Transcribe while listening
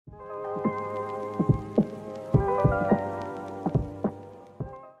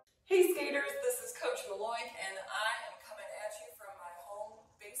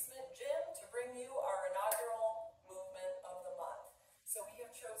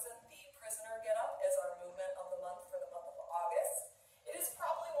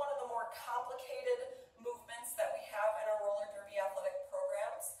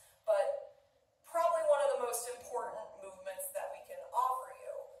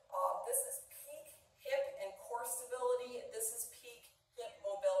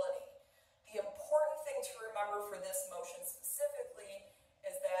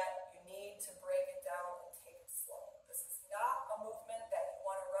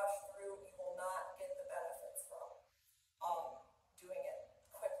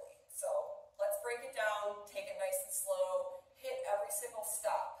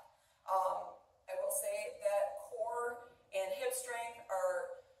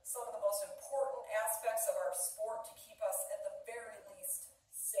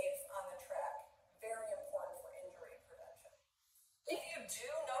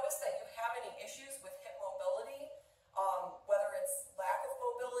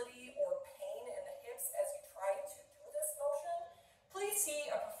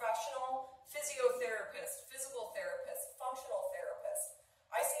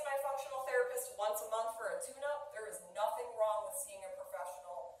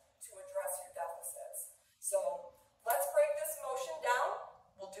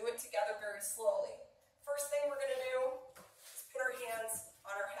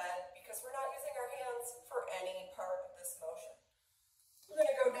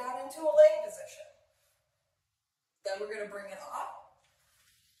into a leg position. Then we're going to bring it up.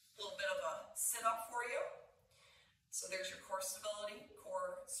 A little bit of a sit-up for you. So there's your core stability,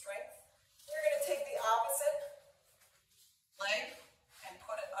 core strength. You're going to take the opposite leg and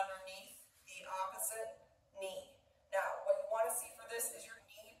put it underneath the opposite knee. Now, what you want to see for this is your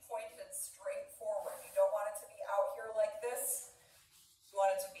knee pointed straight forward. You don't want it to be out here like this. You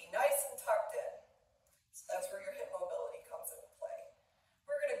want it to be nice and tucked in. So that's where your hip mobility comes into play.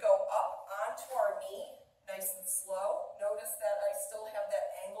 We're going to go up onto our knee, nice and slow. Notice that I still have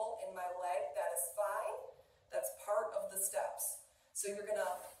that angle in my leg. That is fine. That's part of the steps. So you're going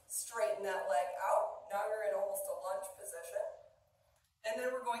to straighten that leg out. Now you're in almost a lunge position. And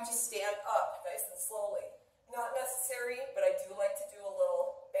then we're going to stand up nice and slowly. Not necessary, but I do like to do a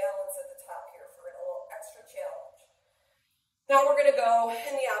little balance at the top here for a little extra challenge. Now we're going to go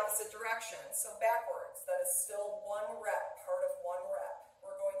in the opposite direction. So backwards, that is still one rep, part of one rep.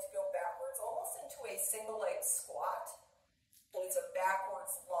 We're going to go backwards almost into a single leg squat. And it's a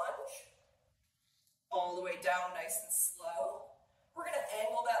backwards lunge. All the way down nice and slow. We're going to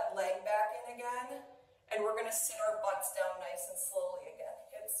angle that leg back in again. And we're going to sit our butts down nice and slowly again.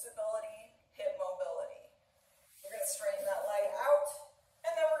 Hip stability, hip mobility. We're going to straighten that leg out.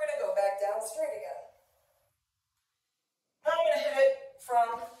 And then we're going to go back down straight again. Now I'm going to hit it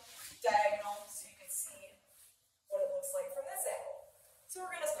from diagonal so you can see what it looks like from this angle. So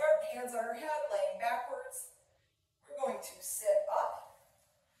we're going to start hands on our head, laying backwards. We're going to sit up.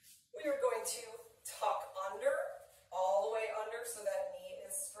 We are going to tuck under, all the way under so that knee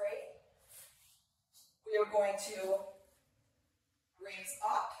is straight. We are going to raise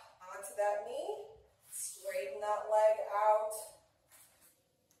up onto that knee, straighten that leg out,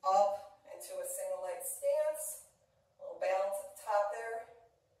 up into a single leg stance. A little balance at the top there.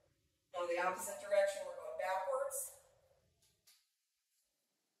 Now the opposite direction, we're going backwards.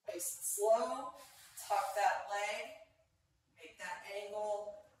 Nice and slow. Tuck that leg. Make that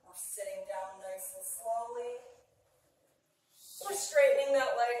angle. We're sitting down nice and slowly. We're straightening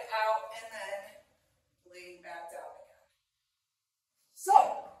that leg out and then laying back down again. So,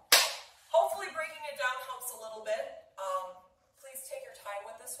 hopefully breaking it down helps a little bit. Please take your time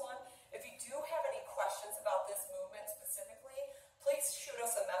with this one. If you do have any questions about this movement specifically, please shoot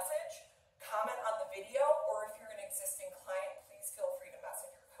us a message, comment on the video, or if you're an existing client, please feel free to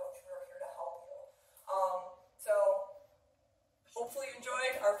message your coach. We're here to help you. So hopefully you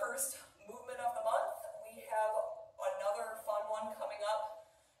enjoyed our first movement of the month. We have another fun one coming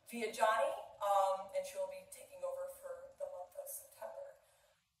up via Johnny, and she'll be taking over for the month of September.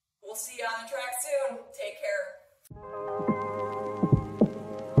 We'll see you on the track soon. Take care.